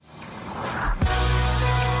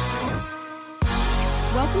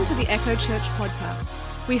Welcome to the Echo Church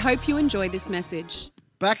podcast. We hope you enjoy this message.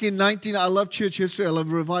 I love church history, I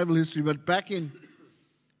love revival history, but back in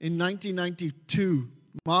 1992,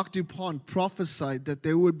 Mark DuPont prophesied that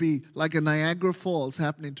there would be like a Niagara Falls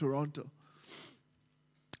happen in Toronto.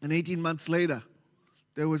 And 18 months later,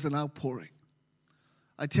 there was an outpouring.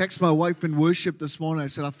 I texted my wife in worship this morning. I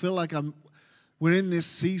said, I feel like we're in this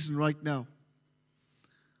season right now.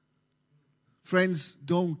 Friends,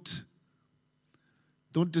 don't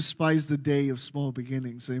despise the day of small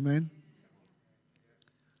beginnings. Amen?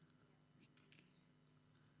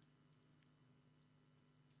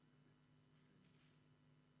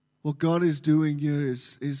 What God is doing here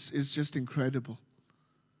is just incredible.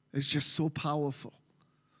 It's just so powerful.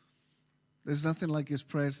 There's nothing like His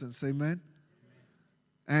presence. Amen?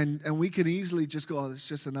 And we can easily just go, oh, it's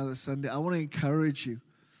just another Sunday. I want to encourage you.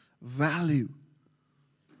 Value.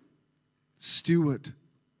 Steward.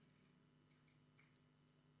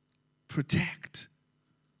 Protect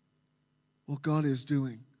what God is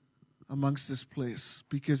doing amongst this place,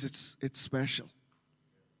 because it's special.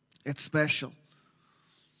 It's special.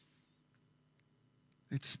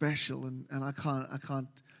 It's special, and I can't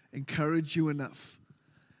encourage you enough.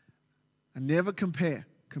 And never compare.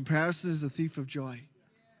 Comparison is a thief of joy.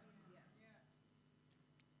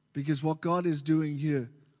 Because what God is doing here,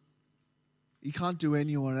 He can't do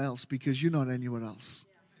anywhere else, because you're not anywhere else.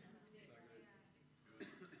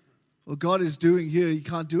 What God is doing here, He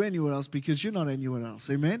can't do anywhere else, because you're not anywhere else.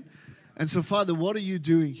 Amen? And so, Father, what are you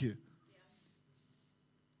doing here?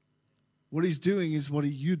 What He's doing is, what are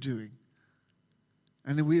you doing?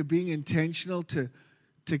 And we are being intentional to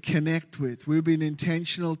connect with. We're being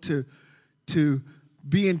intentional to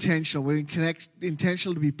be intentional. We're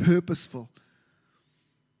intentional to be purposeful.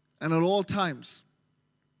 And at all times,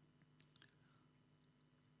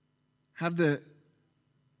 have the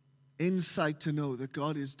insight to know that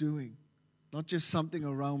God is doing not just something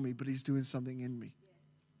around me, but He's doing something in me.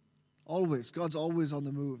 Always. God's always on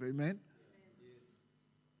the move. Amen?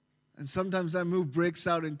 And sometimes that move breaks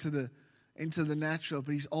out into the natural,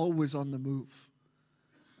 but He's always on the move.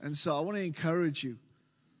 And so I want to encourage you.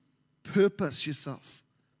 Purpose yourself.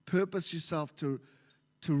 Purpose yourself to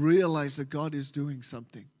realize that God is doing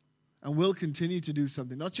something. And will continue to do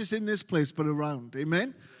something. Not just in this place, but around.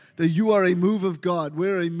 Amen? That you are a move of God.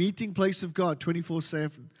 We're a meeting place of God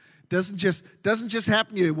 24/7. Doesn't just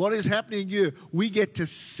happen here. What is happening here, we get to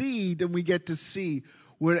seed and we get to see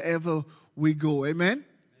wherever we go. Amen?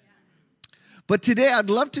 But today I'd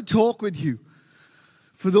love to talk with you.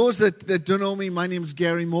 For those that don't know me, my name is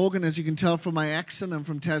Gary Morgan. As you can tell from my accent, I'm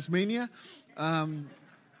from Tasmania. I'm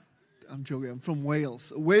joking. I'm from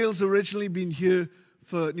Wales. Wales originally been here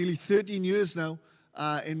for nearly 13 years now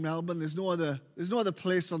in Melbourne. There's no other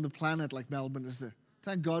place on the planet like Melbourne, is there?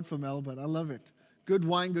 Thank God for Melbourne. I love it. Good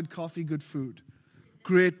wine, good coffee, good food.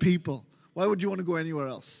 Great people. Why would you want to go anywhere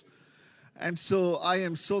else? And so I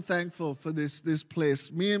am so thankful for this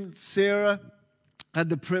place. Me and Sarah had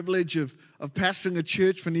the privilege of pastoring a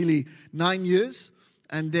church for nearly 9 years.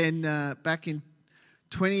 And then back in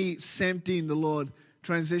 2017, the Lord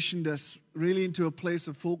transitioned us really into a place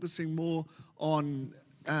of focusing more on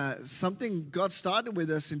something God started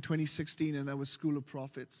with us in 2016, and that was School of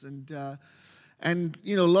Prophets. And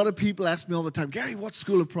you know, a lot of people ask me all the time, Gary, what's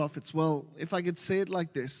School of Prophets? Well, if I could say it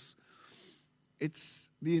like this, it's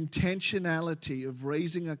the intentionality of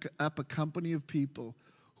raising up a company of people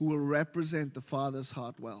who will represent the Father's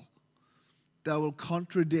heart well, that will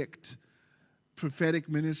contradict prophetic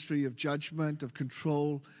ministry of judgment, of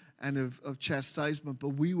control, and of chastisement, but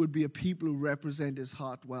we would be a people who represent His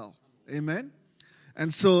heart well. Amen?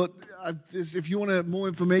 And so if you want more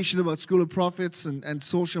information about School of Prophets and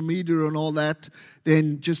social media and all that,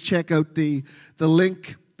 then just check out the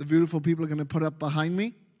link the beautiful people are going to put up behind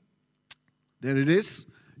me. There it is.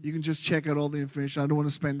 You can just check out all the information. I don't want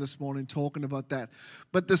to spend this morning talking about that.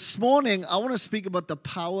 But this morning, I want to speak about the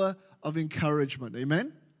power of encouragement.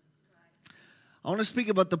 Amen? I want to speak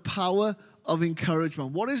about the power of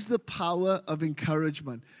encouragement. What is the power of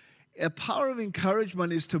encouragement? A power of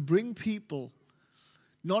encouragement is to bring people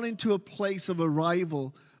not into a place of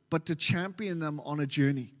arrival, but to champion them on a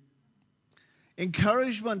journey.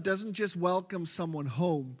 Encouragement doesn't just welcome someone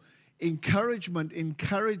home. Encouragement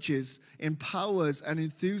encourages, empowers, and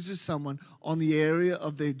enthuses someone on the area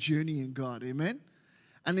of their journey in God. Amen?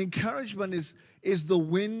 And encouragement is the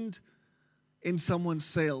wind in someone's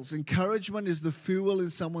sails. Encouragement is the fuel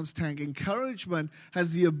in someone's tank. Encouragement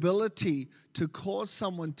has the ability to cause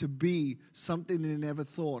someone to be something they never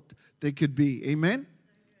thought they could be. Amen?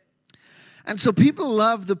 And so people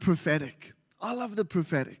love the prophetic. I love the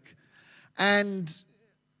prophetic. And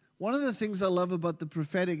One of the things I love about the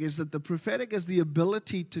prophetic is that the prophetic has the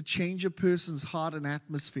ability to change a person's heart and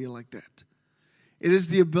atmosphere like that. It is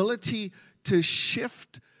the ability to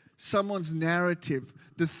shift someone's narrative,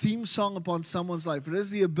 the theme song upon someone's life. It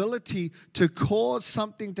has the ability to cause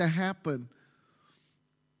something to happen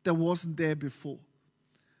that wasn't there before.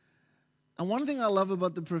 And one thing I love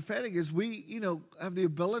about the prophetic is we, have the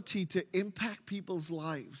ability to impact people's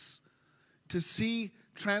lives, to see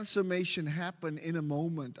transformation happen in a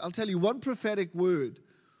moment. I'll tell you, one prophetic word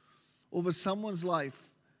over someone's life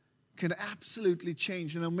can absolutely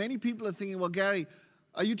change. Many people are thinking, well, Gary,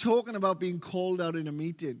 are you talking about being called out in a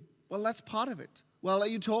meeting? Well, that's part of it. Well, are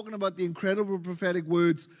you talking about the incredible prophetic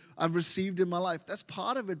words I've received in my life? That's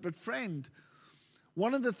part of it. But friend,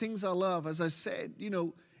 one of the things I love, as I said,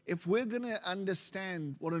 if we're going to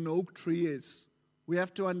understand what an oak tree is, we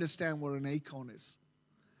have to understand what an acorn is.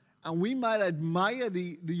 And we might admire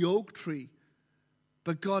the oak tree,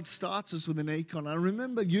 but God starts us with an acorn. I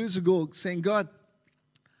remember years ago saying, God,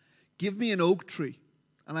 give me an oak tree.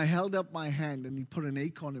 And I held up my hand, and He put an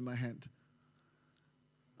acorn in my hand.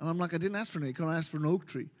 And I'm like, I didn't ask for an acorn, I asked for an oak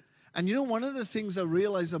tree. And one of the things I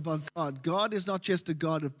realized about God, God is not just a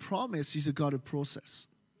God of promise, He's a God of process.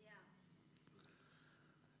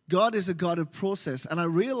 God is a God of process. And I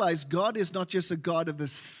realized God is not just a God of the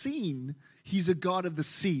scene, He's a God of the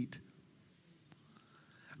seed.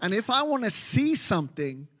 And if I want to see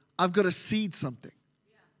something, I've got to seed something.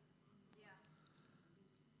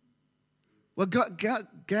 Well, God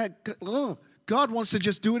wants to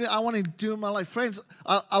just do it. I want to do it in my life. Friends,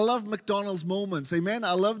 I love McDonald's moments. Amen.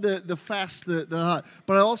 I love the fast, the heart.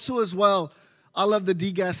 But I also as well, I love the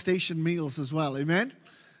degas station meals as well. Amen.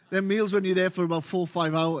 They're meals when you're there for about 4 or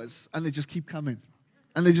 5 hours and they just keep coming.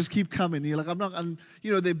 And they just keep coming. You're like,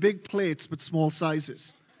 they're big plates but small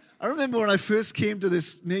sizes. I remember when I first came to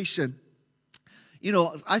this nation,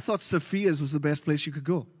 I thought Sophia's was the best place you could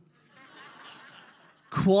go.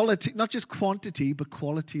 Quality, not just quantity, but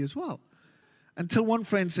quality as well. Until one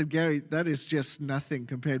friend said, Gary, that is just nothing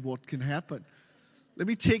compared to what can happen. Let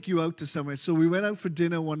me take you out to somewhere. So we went out for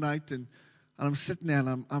dinner one night, and I'm sitting there,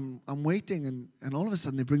 and I'm waiting, and all of a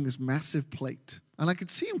sudden they bring this massive plate. And I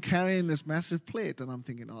could see him carrying this massive plate, and I'm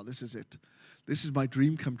thinking, oh, this is it. This is my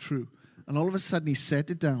dream come true. And all of a sudden he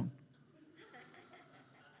set it down.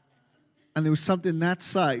 And there was something that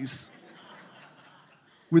size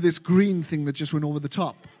with this green thing that just went over the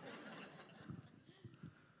top.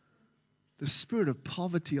 The spirit of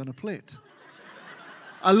poverty on a plate.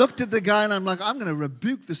 I looked at the guy and I'm like, I'm going to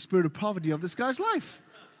rebuke the spirit of poverty of this guy's life.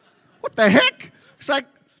 What the heck? It's like,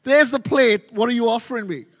 there's the plate. What are you offering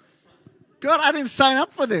me? God, I didn't sign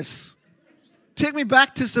up for this. Take me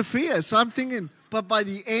back to Sophia. So I'm thinking, but by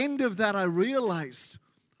the end of that, I realized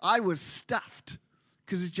I was stuffed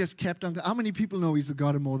because it just kept on. How many people know He's a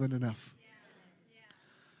God of more than enough?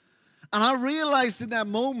 And I realized in that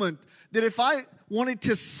moment that if I wanted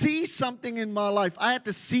to see something in my life, I had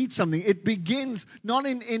to seed something. It begins not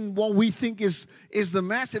in what we think is the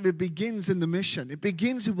massive. It begins in the mission. It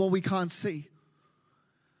begins in what we can't see.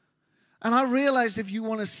 And I realized if you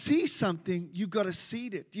want to see something, you've got to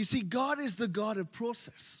seed it. You see, God is the God of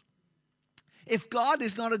process. If God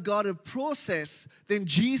is not a God of process, then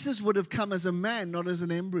Jesus would have come as a man, not as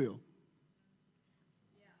an embryo.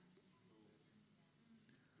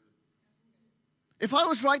 If I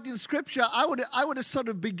was writing scripture, I would have sort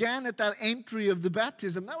of began at that entry of the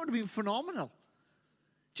baptism. That would have been phenomenal.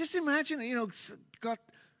 Just imagine, got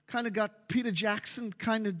Peter Jackson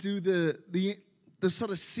kind of do the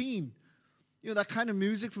sort of scene. That kind of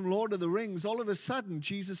music from Lord of the Rings. All of a sudden,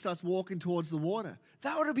 Jesus starts walking towards the water.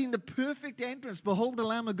 That would have been the perfect entrance. Behold the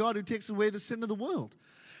Lamb of God who takes away the sin of the world.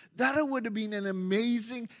 That would have been an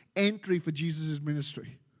amazing entry for Jesus'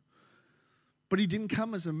 ministry. But He didn't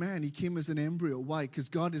come as a man. He came as an embryo. Why? Because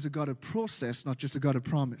God is a God of process, not just a God of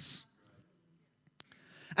promise.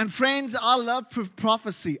 And friends, I love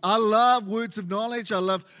prophecy. I love words of knowledge. I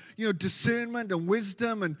love, discernment and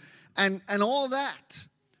wisdom and all that.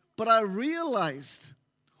 But I realized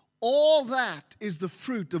all that is the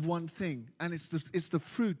fruit of one thing, and it's the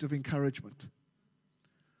fruit of encouragement.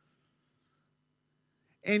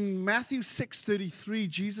 In Matthew 6:33,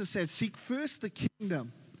 Jesus said, seek first the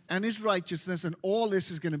kingdom and His righteousness, and all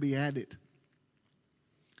this is going to be added.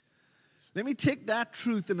 Let me take that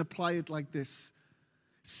truth and apply it like this.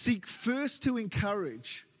 Seek first to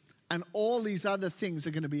encourage, and all these other things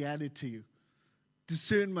are going to be added to you.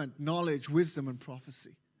 Discernment, knowledge, wisdom, and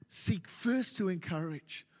prophecy. Seek first to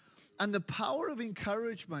encourage. And the power of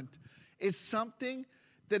encouragement is something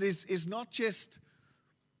that is not just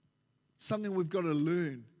something we've got to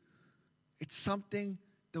learn. It's something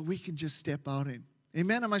that we can just step out in.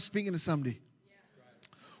 Amen? Am I speaking to somebody?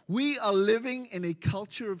 We are living in a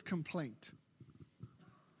culture of complaint.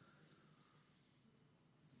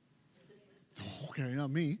 Oh, okay,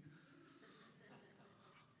 not me.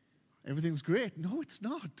 Everything's great. No, it's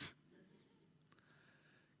not.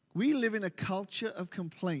 We live in a culture of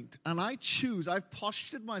complaint, and I've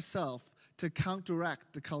postured myself to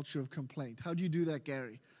counteract the culture of complaint. How do you do that,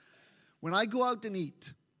 Gary? When I go out and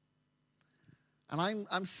eat, and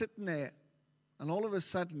I'm sitting there, and all of a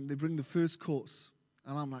sudden they bring the first course,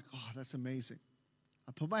 and I'm like, oh, that's amazing.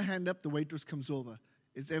 I put my hand up, the waitress comes over.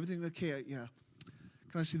 Is everything okay? Yeah.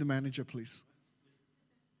 Can I see the manager, please?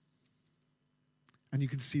 And you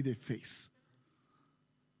can see their face.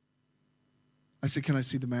 I said, can I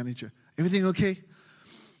see the manager? Everything okay?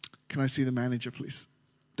 Can I see the manager, please?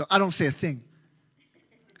 I don't say a thing.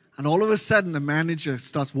 And all of a sudden, the manager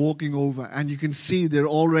starts walking over, and you can see they're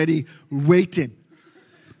already waiting.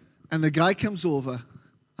 And the guy comes over,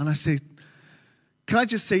 and I say, can I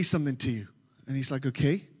just say something to you? And he's like,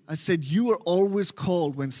 okay. I said, you are always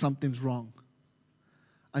called when something's wrong.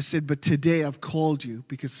 I said, but today I've called you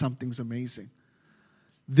because something's amazing.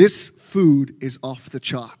 This food is off the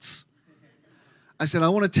charts. I said, I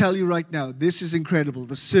want to tell you right now, this is incredible.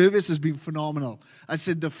 The service has been phenomenal. I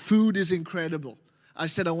said, the food is incredible. I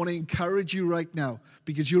said, I want to encourage you right now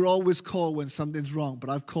because you're always called when something's wrong, but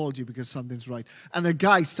I've called you because something's right. And the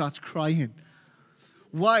guy starts crying.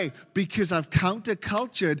 Why? Because I've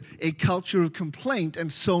countercultured a culture of complaint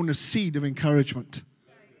and sown a seed of encouragement.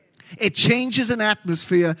 It changes an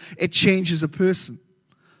atmosphere. It changes a person.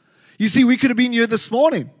 You see, we could have been here this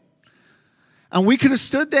morning. And we could have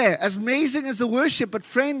stood there, as amazing as the worship. But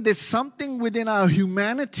friend, there's something within our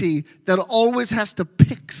humanity that always has to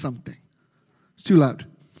pick something. It's too loud.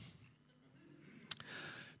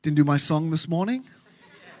 Didn't do my song this morning.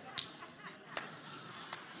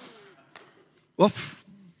 Well,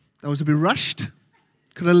 that was a bit rushed.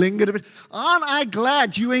 Could have lingered a bit. Aren't I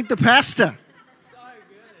glad you ain't the pastor?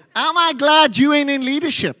 Am I glad you ain't in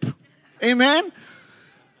leadership? Amen?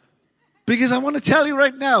 Because I want to tell you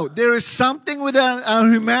right now, there is something within our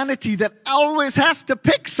humanity that always has to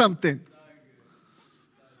pick something.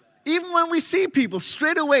 Even when we see people,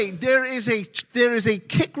 straight away, there is a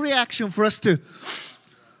kick reaction for us to,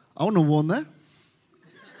 I want to warn that.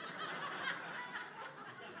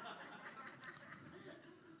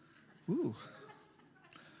 Ooh.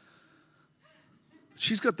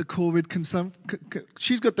 She's got the COVID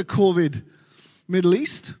she's got the COVID Middle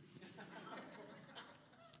East.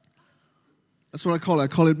 That's what I call it. I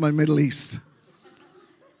call it my Middle East.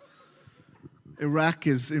 Iraq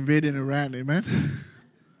is invading Iran, amen?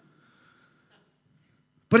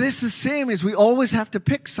 But it's the same as we always have to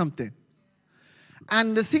pick something.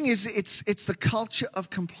 And the thing is, it's the culture of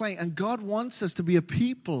complaint. And God wants us to be a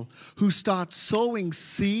people who start sowing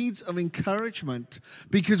seeds of encouragement.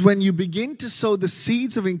 Because when you begin to sow the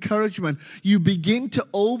seeds of encouragement, you begin to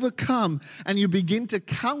overcome and you begin to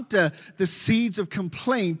counter the seeds of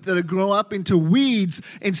complaint that grow up into weeds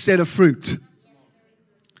instead of fruit.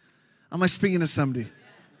 Am I speaking to somebody?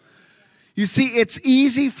 You see, it's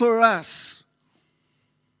easy for us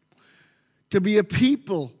to be a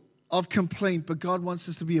people of complaint, but God wants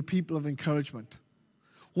us to be a people of encouragement.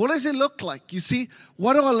 What does it look like? You see,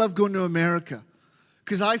 why do I love going to America?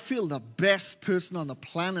 Because I feel the best person on the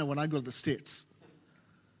planet when I go to the States.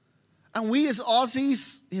 And we as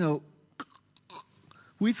Aussies,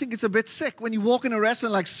 we think it's a bit sick. When you walk in a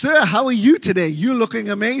restaurant like, sir, how are you today? You're looking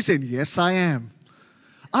amazing. Yes, I am.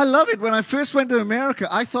 I love it. When I first went to America,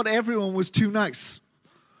 I thought everyone was too nice.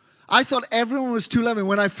 I thought everyone was too loving.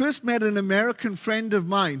 When I first met an American friend of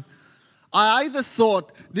mine, I either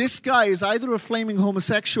thought this guy is either a flaming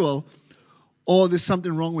homosexual or there's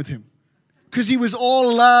something wrong with him. Because he was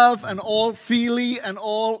all love and all feely and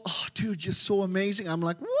all, oh, dude, you're so amazing. I'm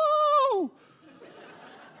like, whoa.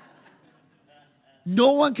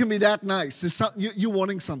 No one can be that nice. You're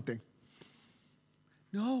wanting something.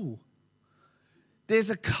 No. There's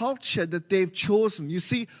a culture that they've chosen. You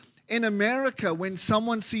see, in America, when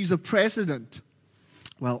someone sees a president,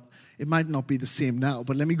 well, it might not be the same now,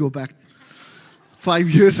 but let me go back 5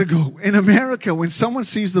 years ago. In America, when someone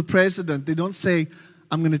sees the president, they don't say,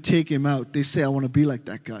 I'm going to take him out. They say, I want to be like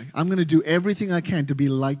that guy. I'm going to do everything I can to be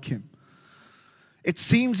like him. It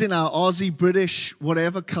seems in our Aussie, British,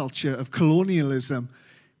 whatever culture of colonialism,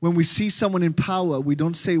 when we see someone in power, we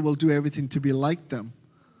don't say we'll do everything to be like them.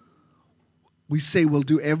 We say we'll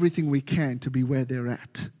do everything we can to be where they're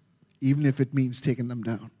at, even if it means taking them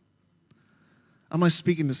down. Am I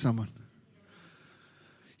speaking to someone?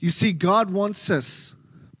 You see, God wants us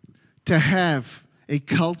to have a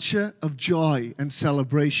culture of joy and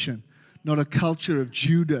celebration, not a culture of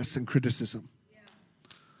Judas and criticism.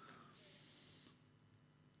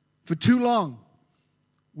 For too long,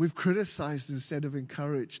 we've criticized instead of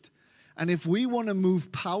encouraged. And if we want to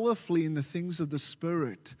move powerfully in the things of the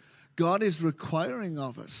Spirit, God is requiring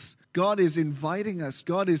of us. God is inviting us.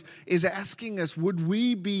 God is asking us, would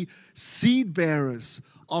we be seed bearers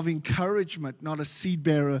of encouragement, not a seed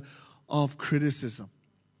bearer of criticism?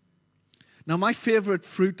 Now, my favorite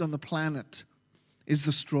fruit on the planet is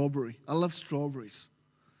the strawberry. I love strawberries.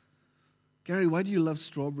 Gary, why do you love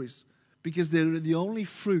strawberries? Because they're the only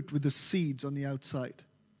fruit with the seeds on the outside.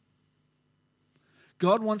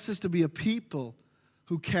 God wants us to be a people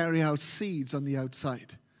who carry out seeds on the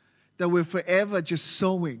outside. That we're forever just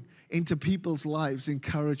sowing into people's lives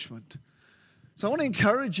encouragement. So I want to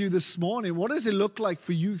encourage you this morning. What does it look like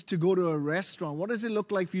for you to go to a restaurant? What does it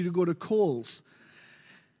look like for you to go to Coles?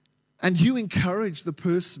 And you encourage the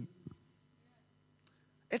person.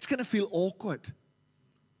 It's going to feel awkward.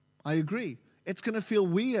 I agree. It's going to feel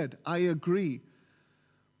weird. I agree.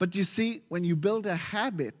 But you see, when you build a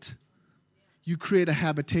habit, you create a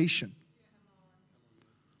habitation.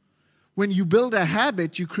 When you build a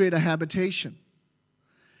habit, you create a habitation.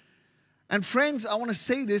 And friends, I want to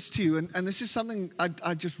say this to you, and this is something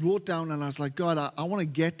I just wrote down, and I was like, God, I want to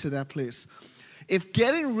get to that place. If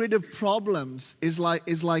getting rid of problems is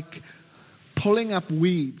like pulling up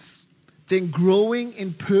weeds, then growing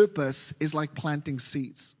in purpose is like planting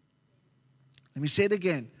seeds. Let me say it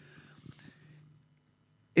again.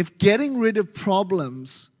 If getting rid of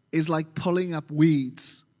problems is like pulling up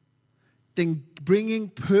weeds, then bringing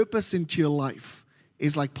purpose into your life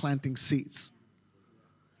is like planting seeds.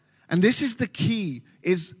 And this is the key,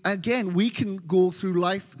 is again, we can go through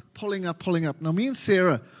life pulling up. Now, me and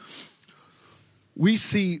Sarah, we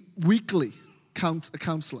see weekly a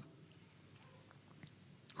counselor.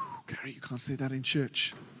 Gary, you can't say that in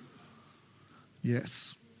church.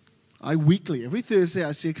 Yes. Every Thursday,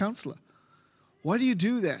 I see a counselor. Why do you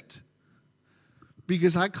do that?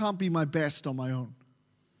 Because I can't be my best on my own.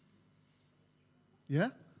 Yeah?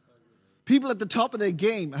 People at the top of their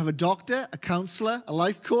game have a doctor, a counselor, a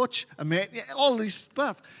life coach, a man, all this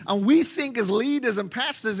stuff. And we think as leaders and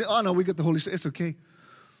pastors, oh no, we got the Holy Spirit, it's okay.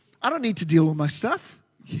 I don't need to deal with my stuff.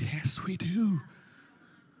 Yes, we do.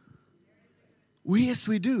 Yes,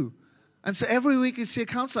 we do. And so every week you see a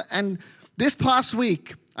counselor. And this past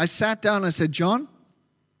week, I sat down and I said, John,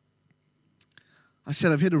 I've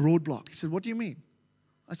hit a roadblock. He said, what do you mean?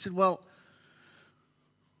 I said, well,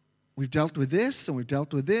 we've dealt with this, and we've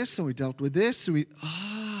dealt with this, and we've dealt with this.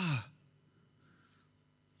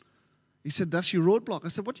 He said, that's your roadblock. I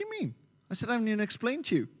said, what do you mean? I said, I haven't even explained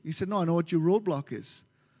to you. He said, no, I know what your roadblock is.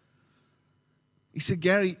 He said,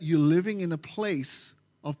 Gary, you're living in a place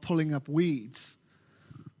of pulling up weeds,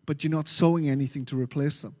 but you're not sowing anything to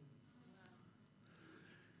replace them.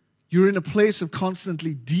 You're in a place of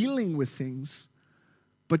constantly dealing with things,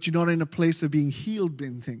 but you're not in a place of being healed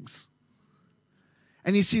in things.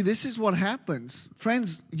 And you see, this is what happens.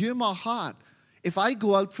 Friends, hear my heart. If I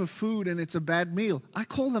go out for food and it's a bad meal, I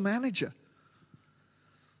call the manager.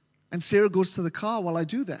 And Sarah goes to the car while I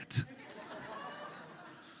do that.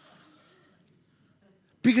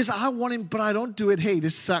 Because I want him, but I don't do it, hey,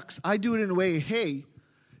 this sucks. I do it in a way, hey,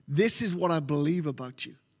 this is what I believe about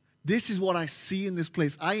you. This is what I see in this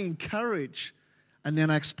place. I encourage, and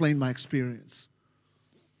then I explain my experience.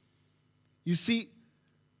 You see,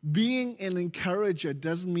 being an encourager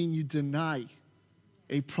doesn't mean you deny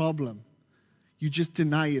a problem. You just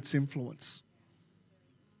deny its influence.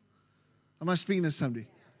 Am I speaking to somebody?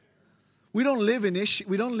 We don't live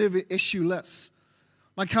issueless.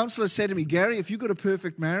 My counselor said to me, Gary, if you got a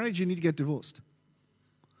perfect marriage, you need to get divorced.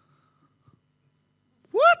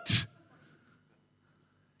 What?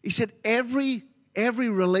 He said every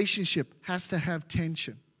relationship has to have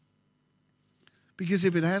tension. Because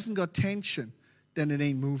if it hasn't got tension, then it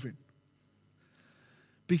ain't moving.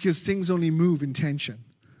 Because things only move in tension.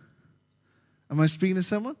 Am I speaking to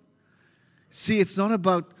someone? See, it's not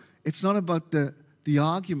about the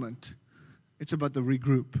argument. It's about the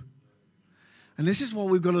regroup. And this is what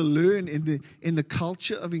we've got to learn in the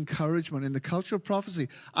culture of encouragement, in the culture of prophecy.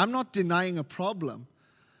 I'm not denying a problem.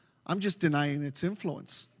 I'm just denying its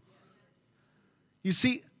influence. You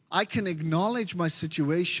see, I can acknowledge my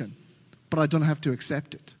situation, but I don't have to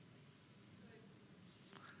accept it.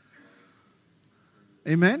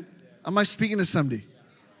 Amen? Am I speaking to somebody?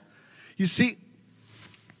 You see,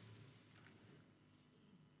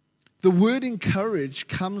 the word encourage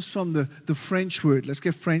comes from the French word. Let's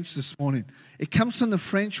get French this morning. It comes from the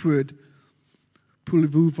French word,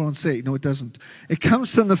 pouvez-vous français? No, it doesn't. It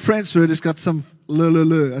comes from the French word. It's got some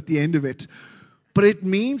le at the end of it. But it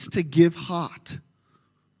means to give heart.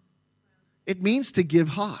 It means to give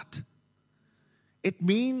heart. It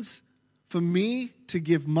means for me to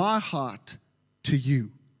give my heart to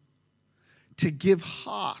you. To give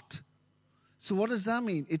heart. So what does that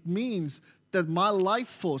mean? It means that my life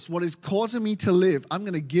force, what is causing me to live, I'm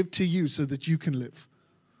going to give to you so that you can live.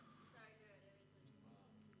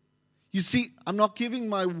 You see, I'm not giving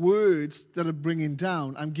my words that are bringing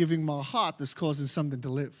down. I'm giving my heart that's causing something to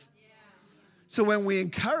live. So when we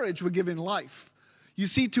encourage, we're giving life. You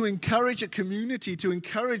see, to encourage a community, to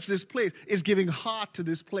encourage this place, is giving heart to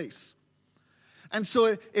this place. And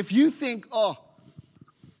so if you think, oh,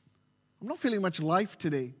 I'm not feeling much life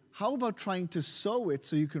today, how about trying to sow it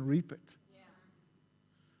so you can reap it?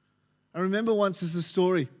 I remember once, there's a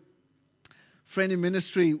story. A friend in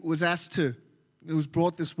ministry was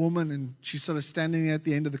brought this woman, and she's sort of standing there at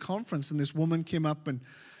the end of the conference, and this woman came up and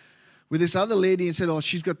with this other lady and said, "Oh,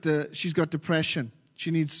 she's got depression.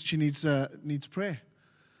 She needs prayer."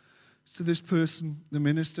 So this person, the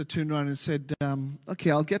minister, turned around and said,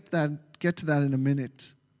 "Okay, I'll get to that in a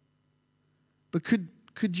minute. But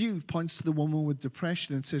could you," points to the woman with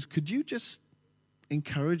depression and says, "Could you just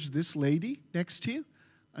encourage this lady next to you?"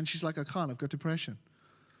 And she's like, "I can't. I've got depression."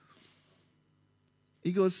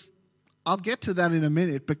 He goes, "I'll get to that in a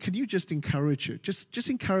minute, but can you just encourage her? Just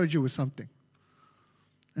encourage her with something."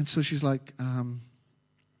 And so she's like, I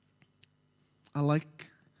like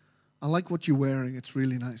what you're wearing. It's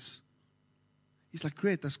really nice." He's like,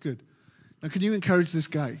 "Great, that's good. Now can you encourage this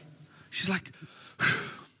guy?" She's like,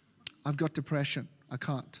 "I've got depression. I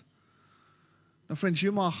can't." Now friends,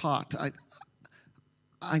 you're my heart. I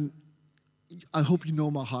hope you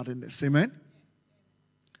know my heart in this. Amen?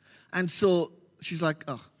 And so she's like,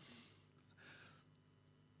 "Oh,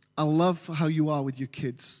 I love how you are with your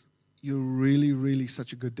kids. You're really, really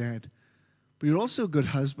such a good dad. But you're also a good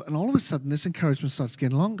husband." And all of a sudden, this encouragement starts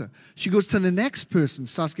getting longer. She goes to the next person,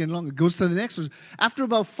 starts getting longer, goes to the next person. After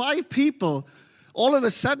about 5 people, all of a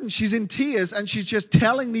sudden, she's in tears, and she's just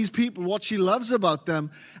telling these people what she loves about them.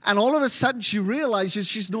 And all of a sudden, she realizes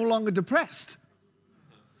she's no longer depressed.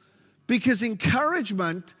 Because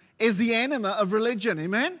encouragement is the enemy of religion.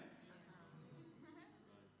 Amen?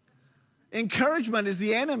 Encouragement is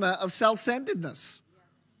the enemy of self-centeredness.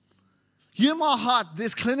 You're my heart,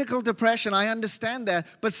 this clinical depression, I understand that,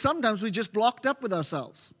 but sometimes we just blocked up with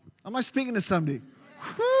ourselves. Am I speaking to somebody?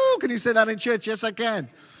 Woo, can you say that in church? Yes, I can.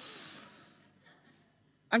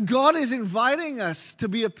 And God is inviting us to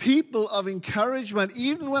be a people of encouragement,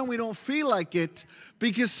 even when we don't feel like it,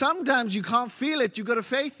 because sometimes you can't feel it, you've got to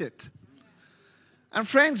faith it. And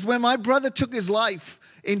friends, when my brother took his life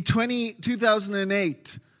in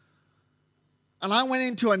 2008, and I went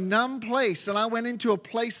into a numb place, and I went into a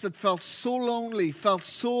place that felt so lonely, felt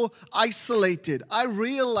so isolated. I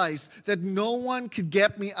realized that no one could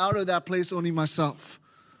get me out of that place, only myself.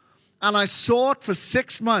 And I sought for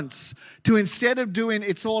 6 months to, instead of doing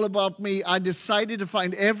 "it's all about me," I decided to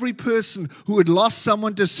find every person who had lost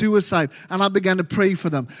someone to suicide, and I began to pray for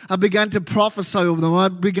them. I began to prophesy over them. I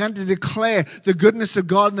began to declare the goodness of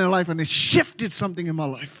God in their life, and it shifted something in my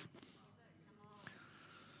life.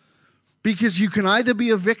 Because you can either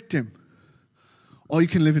be a victim or you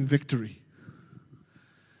can live in victory.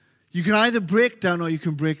 You can either break down or you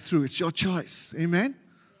can break through. It's your choice. Amen?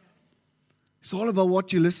 It's all about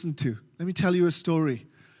what you listen to. Let me tell you a story.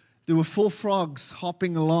 There were 4 frogs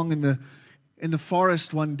hopping along in the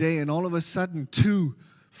forest one day, and all of a sudden 2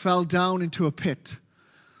 fell down into a pit.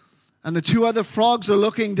 And the 2 other frogs are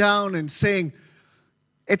looking down and saying,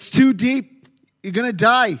 "It's too deep. You're going to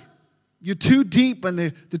die. You're too deep." And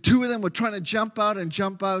the 2 of them were trying to jump out.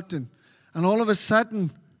 And all of a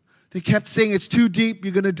sudden, they kept saying, "It's too deep.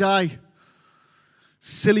 You're going to die.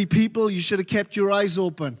 Silly people, you should have kept your eyes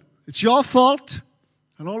open. It's your fault."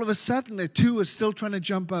 And all of a sudden, the 2 are still trying to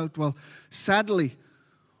jump out. Well, sadly,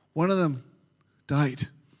 one of them died.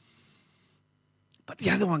 But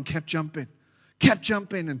the other one kept jumping.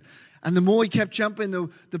 And the more he kept jumping,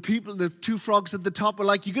 the 2 frogs at the top were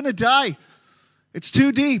like, "You're going to die. It's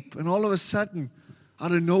too deep." And all of a sudden,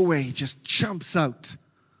 out of nowhere, he just jumps out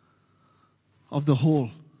of the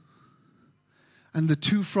hole. And the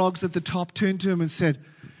 2 frogs at the top turned to him and said,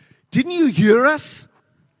 "Didn't you hear us?"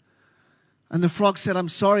 And the frog said, "I'm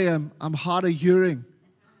sorry, I'm hard of hearing.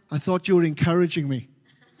 I thought you were encouraging me."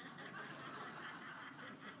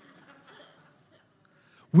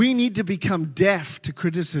 We need to become deaf to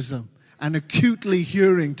criticism and acutely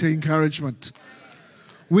hearing to encouragement.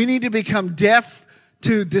 We need to become deaf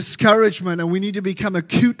to discouragement, and we need to become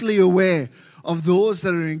acutely aware of those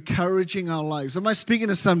that are encouraging our lives. Am I speaking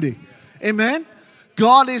to somebody? Amen?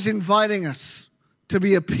 God is inviting us to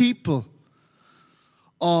be a people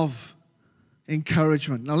of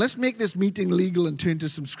encouragement. Now let's make this meeting legal and turn to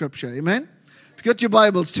some scripture. Amen? If you've got your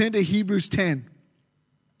Bibles, turn to Hebrews 10.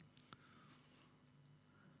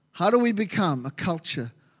 How do we become a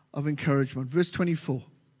culture of encouragement? Verse 24.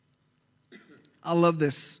 I love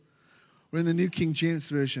this. We're in the New King James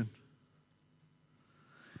Version.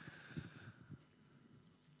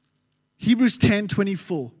 Hebrews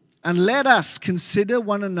 10:24. And let us consider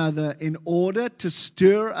one another in order to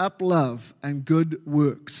stir up love and good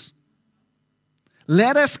works.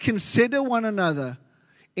 Let us consider one another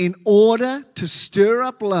in order to stir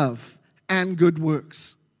up love and good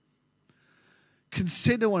works.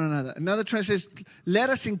 Consider one another. Another translation says, let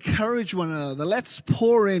us encourage one another. Let's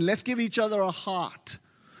pour in. Let's give each other a heart.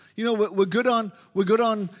 You know, we're good on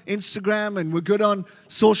Instagram and we're good on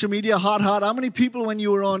social media, heart. How many people when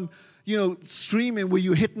you were on, streaming, were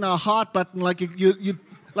you hitting a heart button like you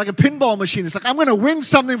like a pinball machine? It's like, I'm going to win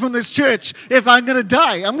something from this church. If I'm going to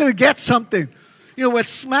die, I'm going to get something. We're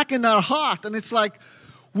smacking our heart. And it's like,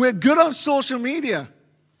 we're good on social media.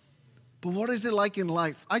 But what is it like in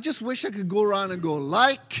life? I just wish I could go around and go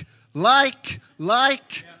like. What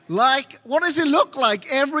does it look like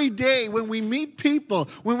every day when we meet people,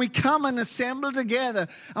 when we come and assemble together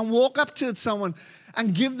and walk up to someone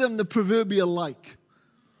and give them the proverbial like?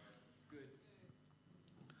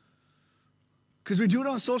 Because we do it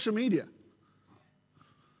on social media.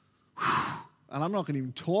 And I'm not going to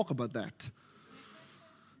even talk about that.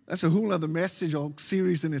 That's a whole other message or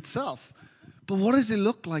series in itself. But what does it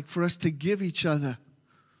look like for us to give each other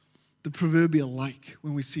the proverbial like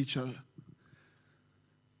when we see each other?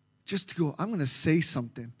 Just to go, I'm going to say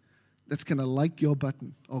something that's going to like your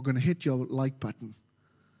button or going to hit your like button.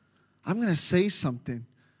 I'm going to say something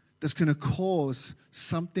that's going to cause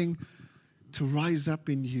something to rise up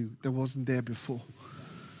in you that wasn't there before.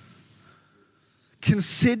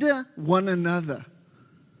 Consider one another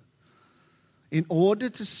in order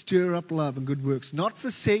to stir up love and good works, not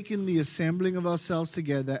forsaking the assembling of ourselves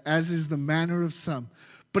together, as is the manner of some,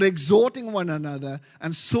 but exhorting one another,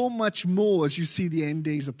 and so much more as you see the end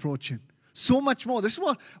days approaching. So much more. This is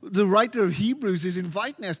what the writer of Hebrews is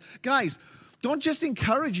inviting us. Guys, don't just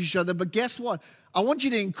encourage each other, but guess what? I want you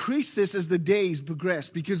to increase this as the days progress,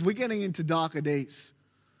 because we're getting into darker days.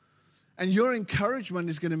 And your encouragement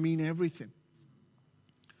is going to mean everything.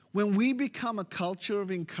 When we become a culture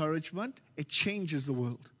of encouragement, it changes the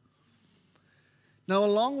world. Now,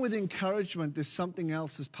 along with encouragement, there's something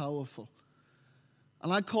else that's powerful.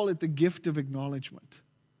 And I call it the gift of acknowledgement.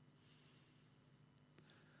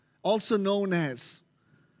 Also known as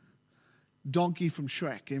Donkey from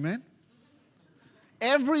Shrek, amen?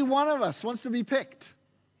 Every one of us wants to be picked.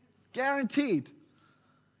 Guaranteed.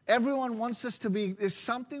 Everyone wants us to be, there's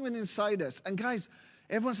something within inside us. And guys,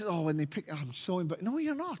 everyone says, when they pick, I'm so embarrassed. No,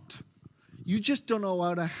 you're not. You just don't know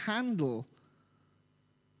how to handle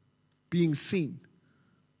being seen.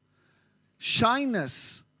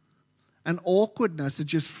 Shyness and awkwardness are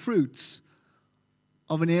just fruits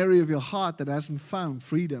of an area of your heart that hasn't found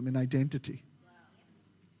freedom and identity.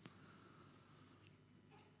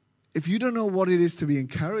 If you don't know what it is to be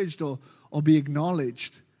encouraged or be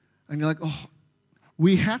acknowledged, and you're like,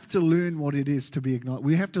 we have to learn what it is to be acknowledged.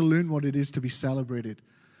 We have to learn what it is to be celebrated.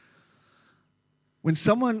 When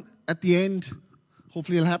someone at the end,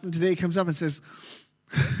 hopefully it'll happen today, comes up and says,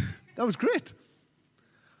 that was great.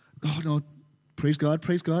 Oh, no, praise God,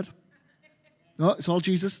 praise God. No, it's all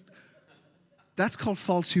Jesus. That's called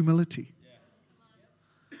false humility.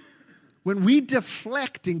 When we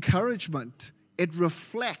deflect encouragement, it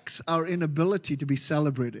reflects our inability to be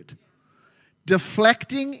celebrated.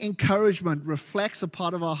 Deflecting encouragement reflects a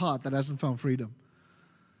part of our heart that hasn't found freedom.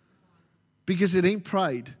 Because it ain't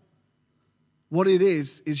pride. What it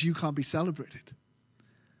is you can't be celebrated.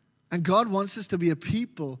 And God wants us to be a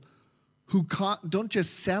people who don't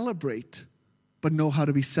just celebrate, but know how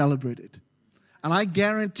to be celebrated. And I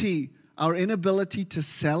guarantee our inability to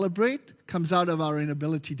celebrate comes out of our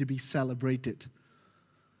inability to be celebrated.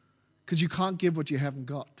 Because you can't give what you haven't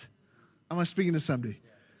got. Am I speaking to somebody?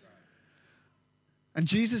 And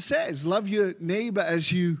Jesus says, love your neighbor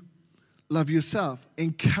as you love yourself.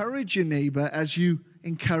 Encourage your neighbor as you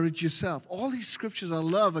encourage yourself. All these scriptures I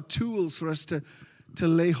love are tools for us to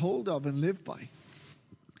lay hold of and live by.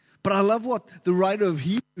 But I love what the writer of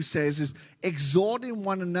Hebrews says is exhorting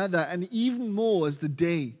one another, and even more as the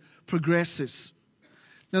day progresses.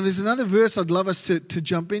 Now there's another verse I'd love us to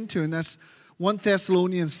jump into, and that's 1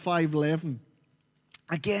 Thessalonians 5:11.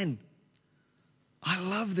 Again, I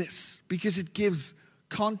love this because it gives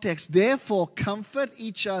context. Therefore, comfort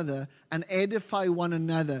each other and edify one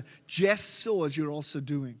another, just so as you're also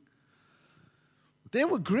doing. They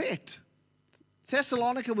were great.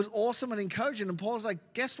 Thessalonica was awesome and encouraging. And Paul's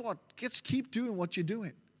like, guess what? Just keep doing what you're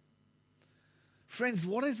doing. Friends,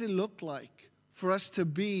 what does it look like for us to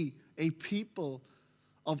be a people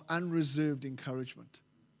of unreserved encouragement?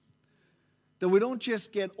 That we don't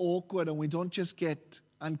just get awkward and we don't just get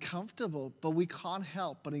uncomfortable, but we can't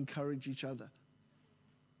help but encourage each other.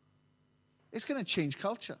 It's going to change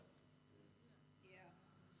culture.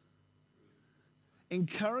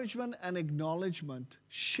 Encouragement and acknowledgement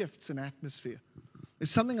shifts an atmosphere. It's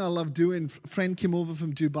something I love doing. A friend came over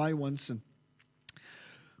from Dubai once, and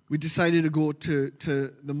we decided to go to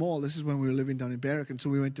the mall. This is when we were living down in Berwick, and so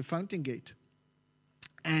we went to Fountain Gate.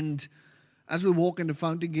 And as we walk into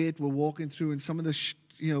Fountain Gate, we're walking through, and some of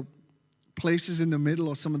the places in the middle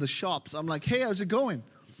or some of the shops, I'm like, hey, how's it going?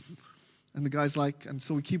 And the guy's like, and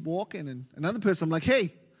so we keep walking, and another person, I'm like,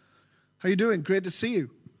 hey, how you doing? Great to see you.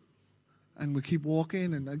 And we keep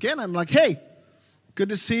walking, and again, I'm like, hey, good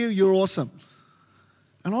to see you, you're awesome.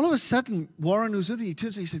 And all of a sudden, Warren, who's with me, he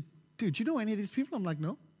turns to me, he said, dude, do you know any of these people? I'm like,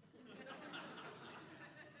 no.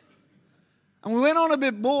 And we went on a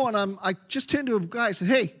bit more, and I just turned to a guy, I said,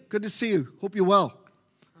 hey, good to see you, hope you're well.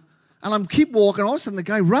 And I keep walking, all of a sudden the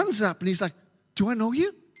guy runs up, and he's like, do I know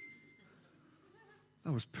you?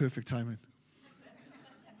 That was perfect timing.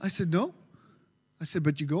 I said, no. I said,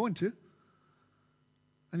 but you're going to.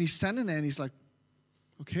 And he's standing there and he's like,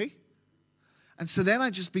 okay. And so then I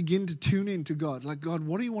just begin to tune in to God. Like, God,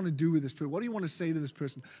 what do you want to do with this person? What do you want to say to this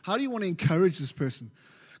person? How do you want to encourage this person?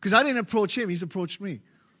 Because I didn't approach him, he's approached me.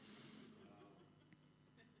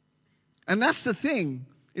 And that's the thing,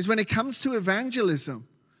 is when it comes to evangelism,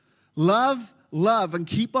 love, and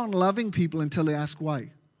keep on loving people until they ask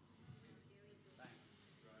why.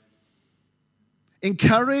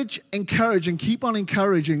 Encourage, and keep on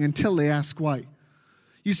encouraging until they ask why.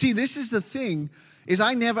 You see, this is the thing, is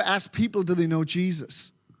I never ask people, do they know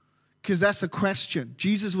Jesus? Because that's a question.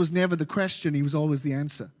 Jesus was never the question, he was always the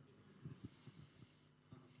answer.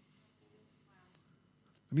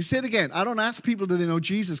 Let me say it again. I don't ask people, do they know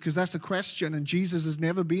Jesus? Because that's a question, and Jesus has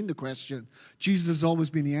never been the question. Jesus has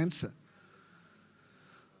always been the answer.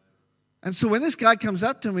 And so when this guy comes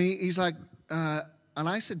up to me, he's like, and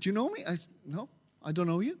I said, do you know me? I said, no, I don't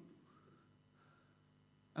know you.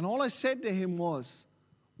 And all I said to him was,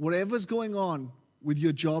 whatever's going on with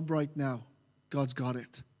your job right now, God's got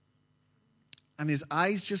it. And his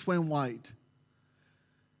eyes just went wide.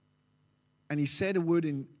 And he said a word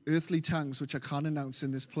in earthly tongues, which I can't announce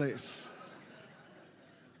in this place.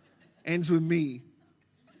 Ends with me,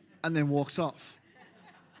 and then walks off.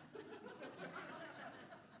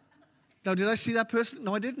 Now, did I see that person?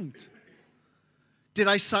 No, I didn't. Did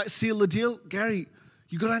I seal the deal? Gary,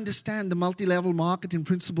 you got to understand the multi-level marketing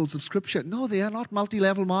principles of Scripture. No, they are not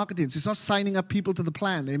multi-level marketing. It's not signing up people to the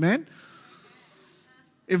plan. Amen?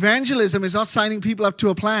 Evangelism is not signing people up to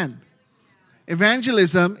a plan.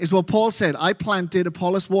 Evangelism is what Paul said. I planted,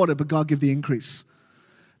 Apollos watered, but God gave the increase.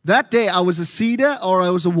 That day, I was a seeder or I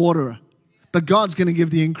was a waterer. But God's going to give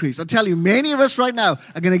the increase. I tell you, many of us right now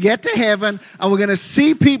are going to get to heaven and we're going to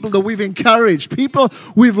see people that we've encouraged, people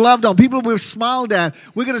we've loved on, people we've smiled at.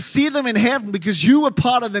 We're going to see them in heaven because you were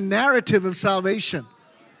part of the narrative of salvation.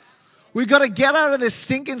 We've got to get out of this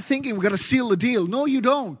stinking thinking we've got to seal the deal. No, you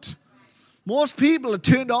don't. Most people are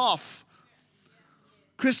turned off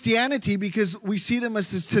Christianity because we see them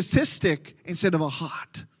as a statistic instead of a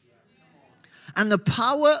heart. And the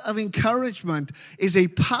power of encouragement is a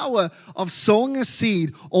power of sowing a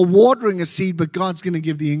seed or watering a seed, but God's going to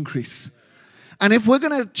give the increase. And if we're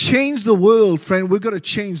going to change the world, friend, we've got to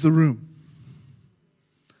change the room.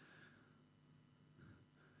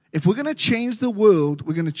 If we're going to change the world,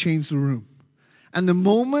 we're going to change the room. And the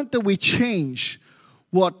moment that we change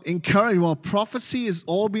what prophecy has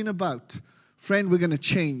all been about, friend, we're going to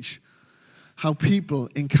change how people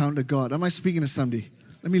encounter God. Am I speaking to somebody?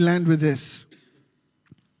 Let me land with this.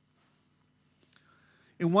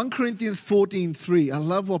 In 1 Corinthians 14:3, I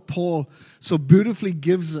love what Paul so beautifully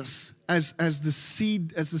gives us as the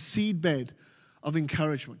seedbed of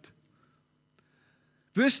encouragement.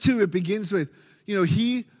 Verse 2, it begins with,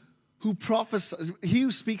 he who prophesies, he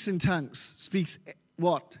who speaks in tongues speaks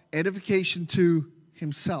what? Edification to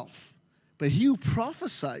himself. But he who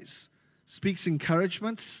prophesies speaks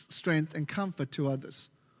encouragement, strength, and comfort to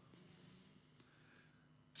others.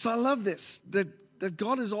 So I love this, that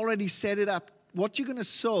God has already set it up. What you're going to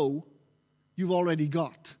sow, you've already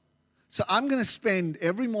got. So I'm going to spend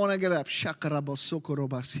every morning I get up, start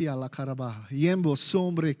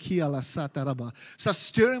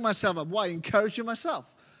stirring myself up. Why? Encouraging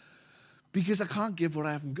myself. Because I can't give what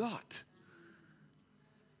I haven't got.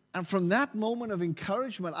 And from that moment of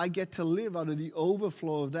encouragement, I get to live out of the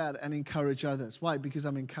overflow of that and encourage others. Why? Because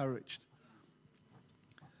I'm encouraged.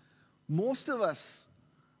 Most of us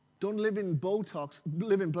don't live in Botox,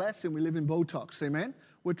 live in blessing, we live in Botox, amen?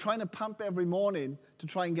 We're trying to pump every morning to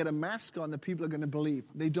try and get a mask on that people are going to believe.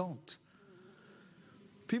 They don't.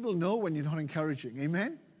 People know when you're not encouraging,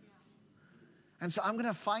 amen? And so I'm going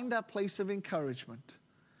to find that place of encouragement.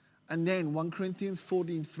 And then 1 Corinthians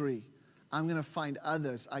 14:3, I'm going to find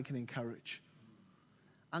others I can encourage.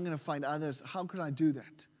 I'm going to find others. How can I do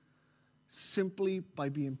that? Simply by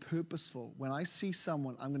being purposeful. When I see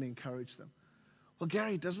someone, I'm going to encourage them. Well,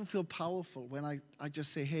 Gary, it doesn't feel powerful when I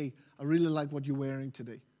just say, hey, I really like what you're wearing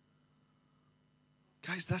today.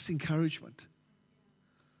 Guys, that's encouragement.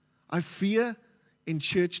 I fear in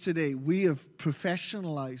church today, we have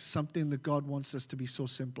professionalized something that God wants us to be so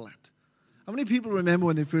simple at. How many people remember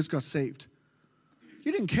when they first got saved?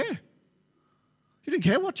 You didn't care. You didn't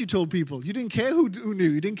care what you told people. You didn't care who knew.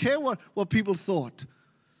 You didn't care what people thought.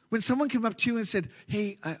 When someone came up to you and said,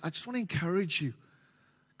 hey, I just want to encourage you.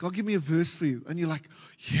 God, give me a verse for you. And you're like,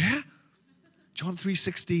 yeah? John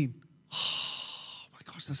 3:16. Oh, my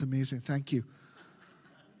gosh, that's amazing. Thank you.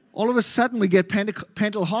 All of a sudden, we get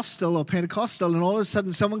Pentecostal, and all of a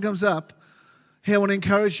sudden, someone comes up, hey, I want to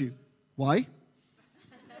encourage you. Why?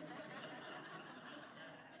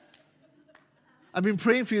 I've been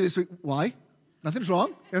praying for you this week. Why? Nothing's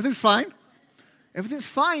wrong. Everything's fine. Everything's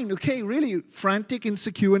fine. Okay, really. Frantic,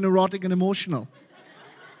 insecure, neurotic, and emotional.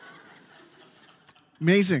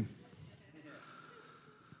 Amazing.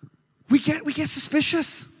 We get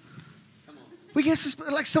suspicious. We get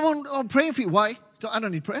like someone, I'm praying for you. Why? I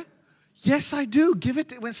don't need prayer. Yes, I do. Give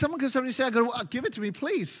it. When someone comes up and say, give it to me,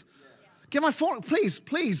 please. Get my phone, please.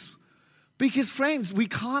 Because friends, we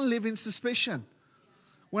can't live in suspicion.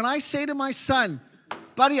 When I say to my son,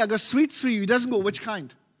 buddy, I got sweets for you, he doesn't go, which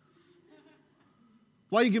kind?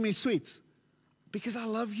 Why are you giving me sweets? Because I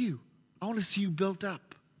love you. I want to see you built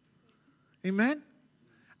up. Amen?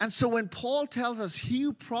 And so when Paul tells us, he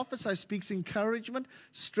who prophesies speaks encouragement,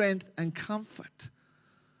 strength, and comfort,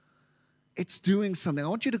 it's doing something. I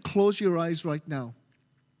want you to close your eyes right now.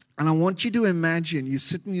 And I want you to imagine you're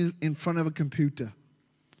sitting in front of a computer.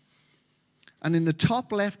 And in the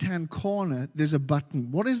top left-hand corner, there's a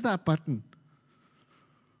button. What is that button?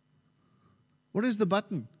 What is the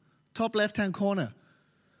button? Top left-hand corner.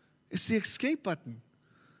 It's the escape button.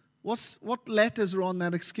 What letters are on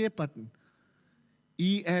that escape button?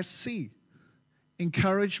 ESC.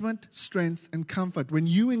 Encouragement, strength, and comfort. When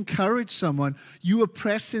you encourage someone, you are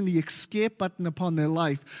pressing the escape button upon their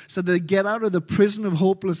life so they get out of the prison of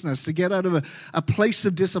hopelessness, they get out of a place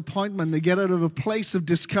of disappointment, they get out of a place of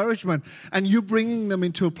discouragement, and you're bringing them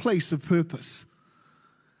into a place of purpose.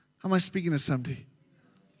 Am I speaking to somebody?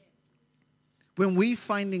 When we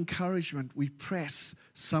find encouragement, we press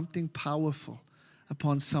something powerful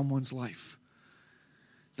upon someone's life.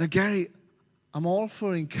 Now, Gary, I'm all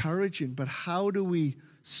for encouraging, but how do we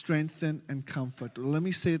strengthen and comfort? Well, let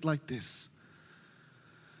me say it like this.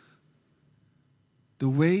 The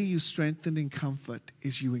way you strengthen and comfort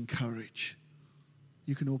is you encourage.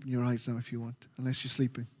 You can open your eyes now if you want, unless you're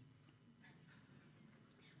sleeping.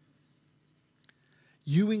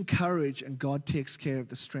 You encourage and God takes care of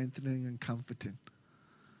the strengthening and comforting.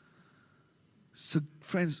 So,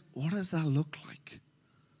 friends, what does that look like?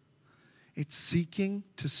 It's seeking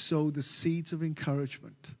to sow the seeds of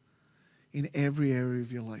encouragement in every area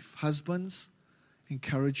of your life. Husbands,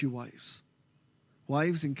 encourage your wives.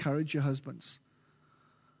 Wives, encourage your husbands.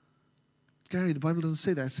 Gary, the Bible doesn't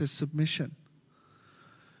say that. It says submission.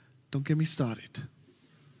 Don't get me started.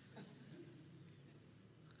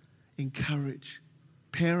 Encourage.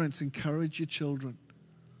 Parents, encourage your children.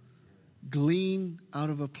 Glean out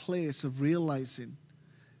of a place of realizing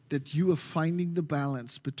that you are finding the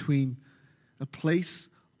balance between a place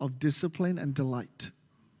of discipline and delight.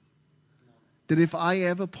 That if I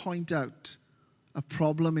ever point out a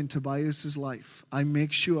problem in Tobias's life, I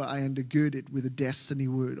make sure I undergird it with a destiny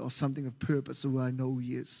word or something of purpose so I know who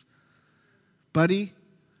he is. Buddy,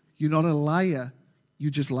 you're not a liar,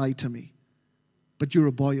 you just lied to me. But you're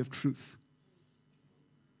a boy of truth.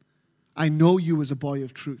 I know you as a boy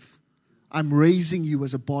of truth. I'm raising you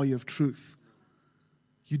as a boy of truth.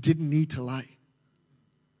 You didn't need to lie.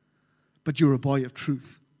 But you're a boy of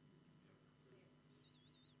truth.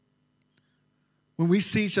 When we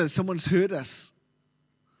see each other, someone's hurt us.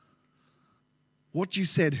 What you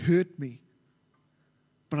said hurt me,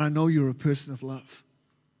 but I know you're a person of love.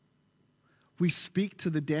 We speak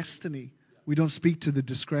to the destiny. We don't speak to the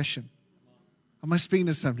discretion. Am I speaking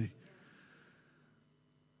to somebody?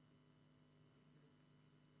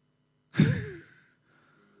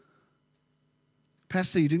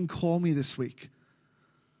 Pastor, you didn't call me this week,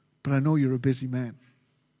 but I know you're a busy man.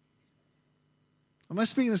 Am I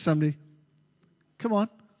speaking to somebody? Come on.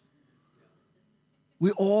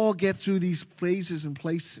 We all get through these phases and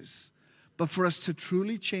places. But for us to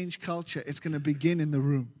truly change culture, it's going to begin in the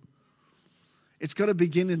room. It's got to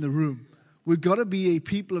begin in the room. We've got to be a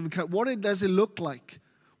people of... What does it look like?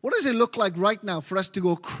 What does it look like right now for us to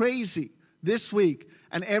go crazy this week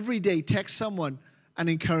and every day text someone and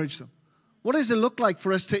encourage them? What does it look like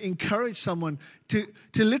for us to encourage someone, to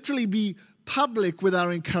literally be public with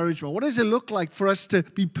our encouragement? What does it look like for us to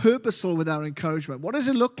be purposeful with our encouragement? What does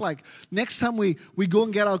it look like next time we go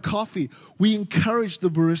and get our coffee, we encourage the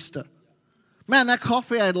barista? Man, that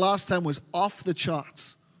coffee I had last time was off the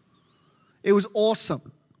charts. It was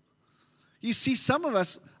awesome. You see, some of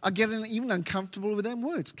us are getting even uncomfortable with them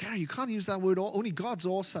words. Gary, you can't use that word. Only God's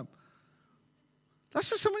awesome. That's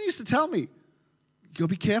what someone used to tell me. You'll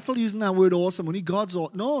be careful using that word awesome. Only God's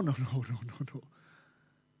awesome. No.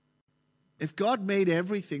 If God made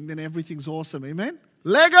everything, then everything's awesome. Amen?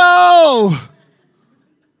 Lego!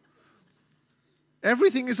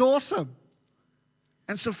 Everything is awesome.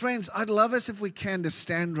 And so, friends, I'd love us if we can to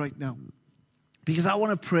stand right now, because I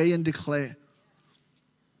want to pray and declare.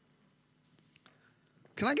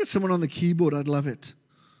 Can I get someone on the keyboard? I'd love it.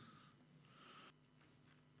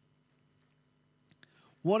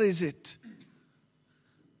 What is it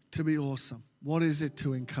to be awesome? What is it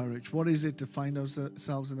to encourage? What is it to find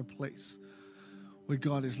ourselves in a place where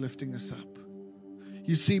God is lifting us up?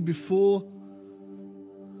 You see, before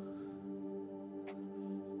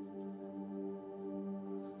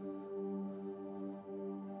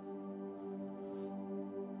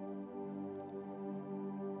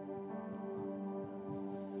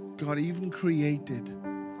God even created,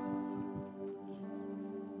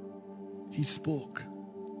 He spoke,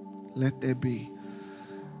 let there be.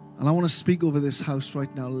 And I want to speak over this house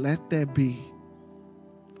right now. Let there be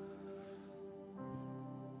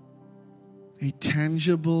a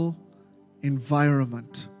tangible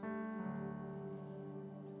environment.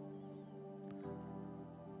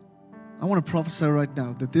 I want to prophesy right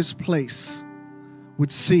now that this place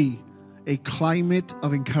would see a climate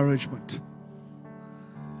of encouragement.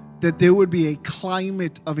 That there would be a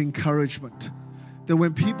climate of encouragement. That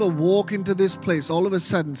when people walk into this place, all of a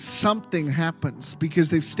sudden something happens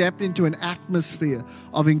because they've stepped into an atmosphere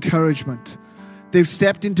of encouragement. They've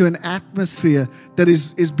stepped into an atmosphere that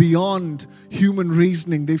is beyond human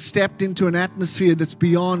reasoning. They've stepped into an atmosphere that's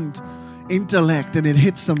beyond intellect, and it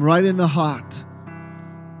hits them right in the heart.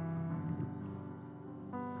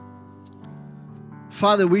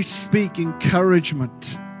 Father, we speak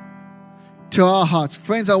encouragement to our hearts.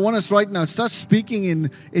 Friends, I want us right now, start speaking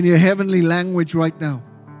in your heavenly language right now.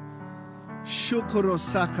 Shukuro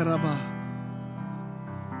sakaraba.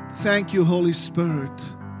 Thank you, Holy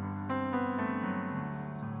Spirit.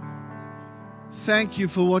 Thank you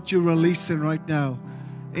for what you're releasing right now.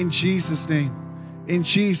 In Jesus' name. In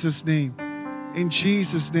Jesus' name. In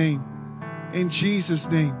Jesus' name. In Jesus'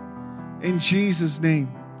 name. In Jesus'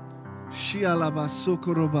 name. Shialaba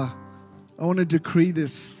sokoroba. I want to decree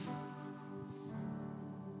this.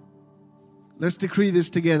 Let's decree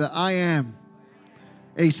this together. I am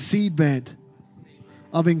a seedbed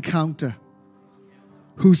of encounter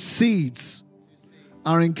whose seeds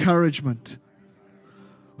are encouragement,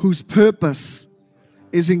 whose purpose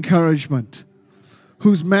is encouragement,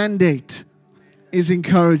 whose mandate is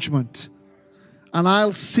encouragement. And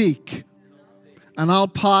I'll seek and I'll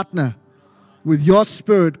partner with your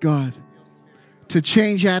Spirit, God, to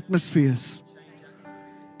change atmospheres,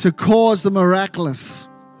 to cause the miraculous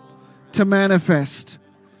to manifest,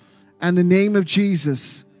 and the name of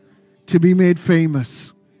Jesus to be made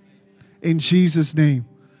famous. In Jesus' name.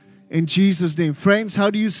 In Jesus' name. Friends, how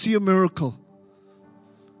do you see a miracle?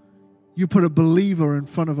 You put a believer in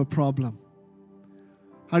front of a problem.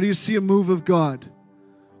 How do you see a move of God?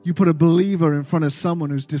 You put a believer in front of someone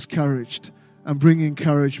who's discouraged and bring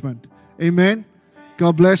encouragement. Amen.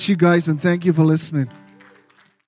 God bless you guys, and thank you for listening.